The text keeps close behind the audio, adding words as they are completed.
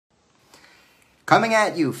Coming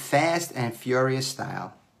at you fast and furious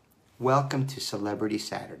style. Welcome to Celebrity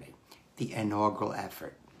Saturday, the inaugural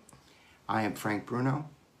effort. I am Frank Bruno.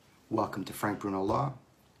 Welcome to Frank Bruno Law.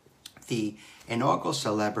 The inaugural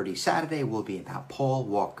Celebrity Saturday will be about Paul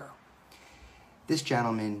Walker. This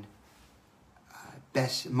gentleman,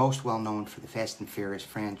 most well known for the Fast and Furious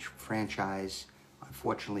franchise,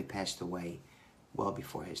 unfortunately passed away well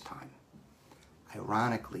before his time.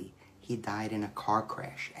 Ironically, he died in a car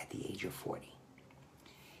crash at the age of 40.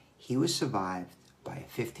 He was survived by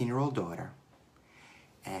a 15-year-old daughter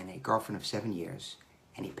and a girlfriend of 7 years,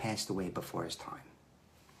 and he passed away before his time.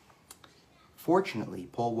 Fortunately,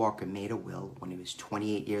 Paul Walker made a will when he was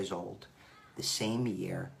 28 years old, the same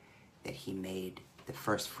year that he made the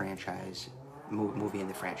first movie in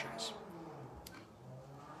the franchise.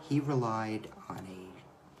 He relied on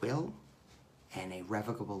a will and a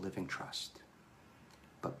revocable living trust.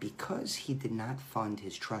 But because he did not fund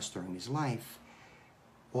his trust during his life,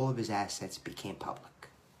 all of his assets became public.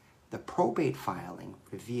 The probate filing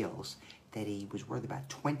reveals that he was worth about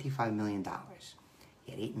 $25 million.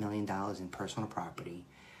 He had $8 million in personal property,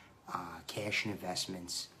 cash and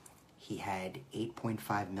investments. He had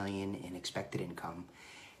 $8.5 million in expected income,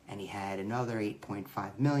 and he had another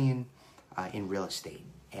 $8.5 million in real estate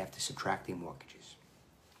after subtracting mortgages.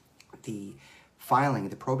 The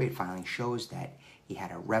probate filing shows that he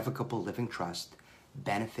had a revocable living trust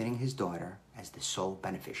benefiting his daughter as the sole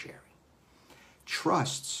beneficiary.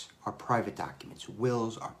 Trusts are private documents.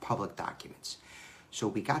 Wills are public documents. So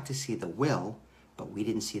we got to see the will, but we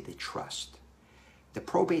didn't see the trust. The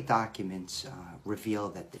probate documents reveal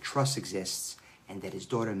that the trust exists and that his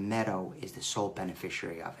daughter Meadow is the sole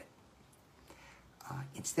beneficiary of it.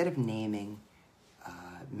 Instead of naming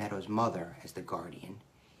Meadow's mother as the guardian,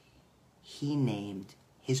 he named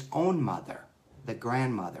his own mother, the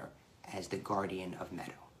grandmother, as the guardian of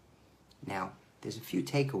Meadow. Now, there's a few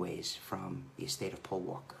takeaways from the estate of Paul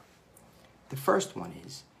Walker. The first one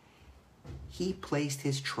is, he placed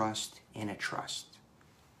his trust in a trust.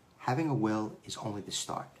 Having a will is only the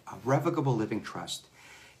start. A revocable living trust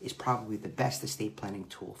is probably the best estate planning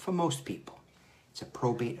tool for most people. It's a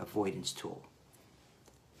probate avoidance tool.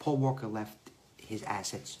 Paul Walker left his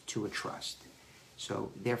assets to a trust.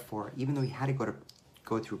 So therefore, even though he had to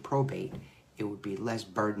go through probate, it would be less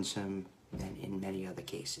burdensome than in many other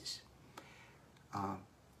cases.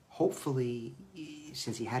 Hopefully,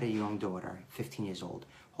 since he had a young daughter, 15 years old,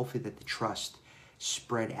 hopefully that the trust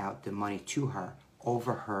spread out the money to her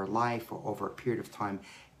over her life or over a period of time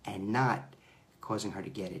and not causing her to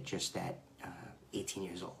get it just at 18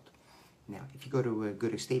 years old. Now, if you go to a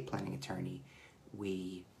good estate planning attorney,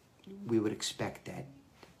 we would expect that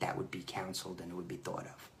that would be counseled and it would be thought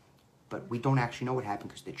of. But we don't actually know what happened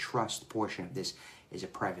because the trust portion of this is a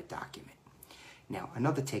private document. Now,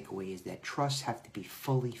 another takeaway is that trusts have to be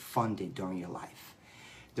fully funded during your life.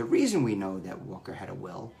 The reason we know that Walker had a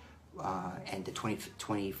will and the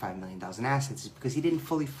 $25 million in assets is because he didn't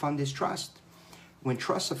fully fund his trust. When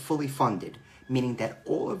trusts are fully funded, meaning that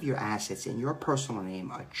all of your assets in your personal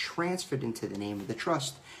name are transferred into the name of the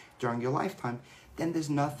trust during your lifetime, then there's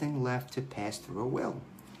nothing left to pass through a will.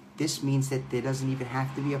 This means that there doesn't even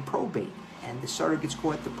have to be a probate, and the surrogates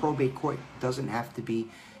court, the probate court, doesn't have to be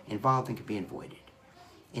involved and can be avoided.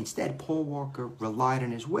 Instead, Paul Walker relied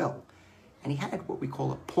on his will, and he had what we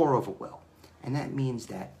call a pour-over will, and that means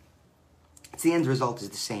that the end result is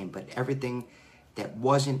the same, but everything that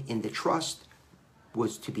wasn't in the trust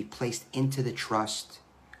was to be placed into the trust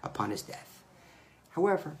upon his death.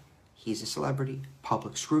 However, he's a celebrity,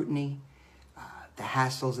 public scrutiny, the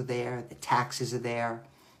hassles are there, the taxes are there.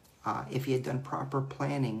 If he had done proper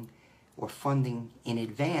planning or funding in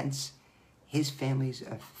advance, his family's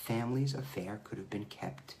affair could have been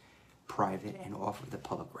kept private and off of the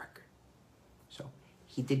public record. So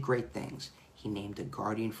he did great things. He named a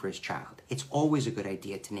guardian for his child. It's always a good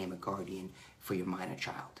idea to name a guardian for your minor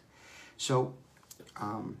child. So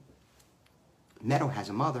Meadow has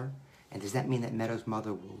a mother, and does that mean that Meadow's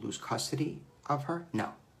mother will lose custody of her? No.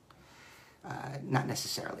 Not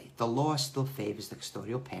necessarily. The law still favors the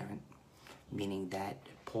custodial parent, meaning that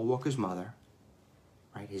Paul Walker's mother,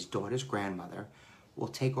 right, his daughter's grandmother, will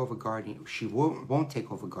take over guardianship. She won't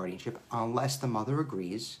take over guardianship unless the mother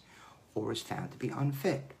agrees or is found to be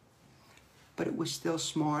unfit. But it was still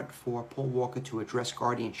smart for Paul Walker to address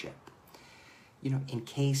guardianship. You know, in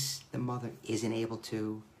case the mother isn't able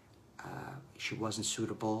to, she wasn't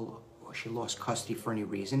suitable, or she lost custody for any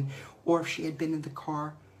reason, or if she had been in the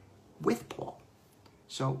car with Paul.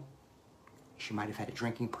 So she might have had a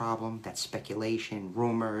drinking problem. That's speculation,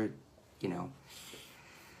 rumor, you know.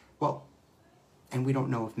 Well, and we don't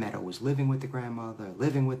know if Meadow was living with the grandmother,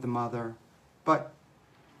 living with the mother. But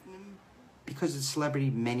because it's a celebrity,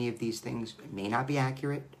 many of these things may not be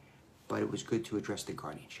accurate, but it was good to address the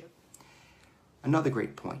guardianship. Another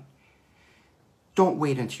great point. Don't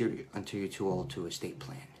wait until you're too old to estate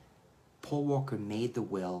plan. Paul Walker made the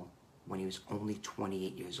will when he was only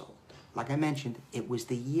 28 years old. Like I mentioned, it was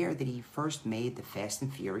the year that he first made the Fast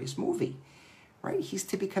and Furious movie, right? He's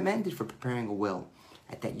to be commended for preparing a will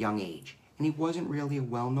at that young age. And he wasn't really a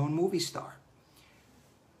well-known movie star.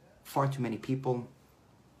 Far too many people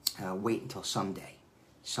wait until someday.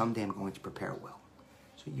 Someday I'm going to prepare a will.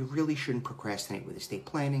 So you really shouldn't procrastinate with estate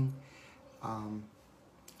planning.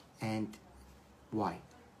 And why?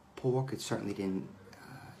 Paul Walker certainly didn't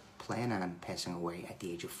plan on passing away at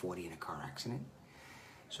the age of 40 in a car accident.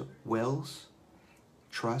 So wills,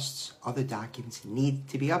 trusts, other documents need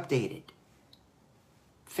to be updated.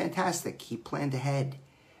 Fantastic, he planned ahead,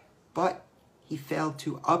 but he failed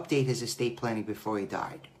to update his estate planning before he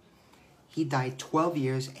died. He died 12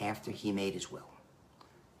 years after he made his will.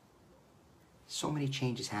 So many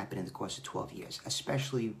changes happened in the course of 12 years,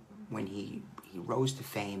 especially when he rose to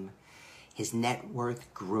fame. His net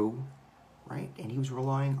worth grew, right? And he was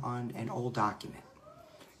relying on an old document.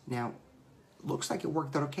 Now, looks like it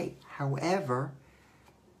worked out okay. However,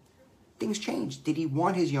 things changed. Did he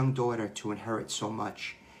want his young daughter to inherit so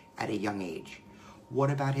much at a young age? What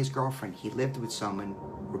about his girlfriend? He lived with someone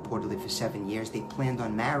reportedly for 7 years. They planned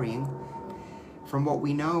on marrying. From what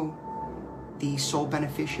we know, the sole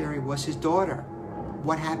beneficiary was his daughter.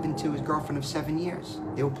 What happened to his girlfriend of 7 years?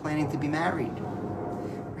 They were planning to be married.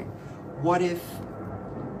 Right? What if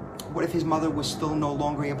his mother was still no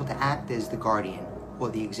longer able to act as the guardian or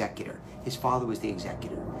the executor? His father was the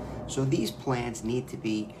executor. So these plans need to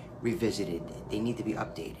be revisited. They need to be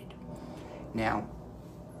updated. Now,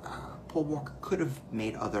 Paul Walker could have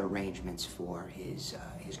made other arrangements for his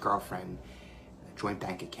girlfriend, a joint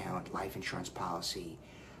bank account, life insurance policy.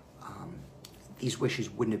 These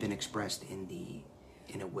wishes wouldn't have been expressed in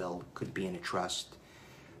a will, could be in a trust.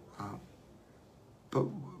 But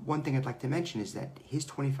one thing I'd like to mention is that his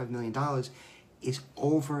 $25 million is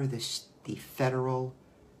over the federal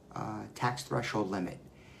tax threshold limit.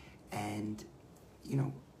 And, you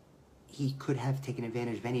know, he could have taken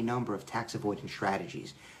advantage of any number of tax avoidance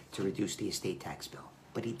strategies to reduce the estate tax bill,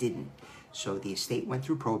 but he didn't. So the estate went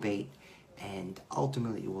through probate, and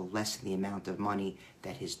ultimately it will lessen the amount of money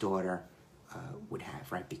that his daughter would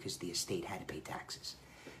have, right? Because the estate had to pay taxes.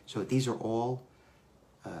 So these are all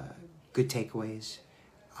good takeaways.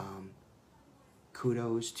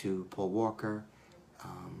 Kudos to Paul Walker.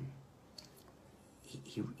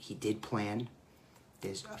 He did plan.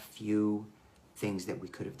 There's a few things that we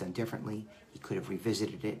could have done differently. He could have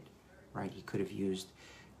revisited it, right? He could have used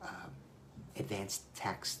advanced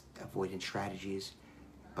tax avoidance strategies.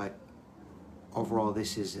 But overall,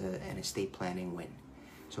 this is an estate planning win.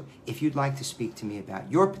 So if you'd like to speak to me about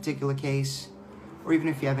your particular case, or even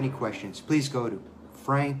if you have any questions, please go to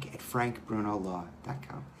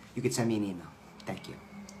frank@frankbrunolaw.com. You can send me an email. Thank you.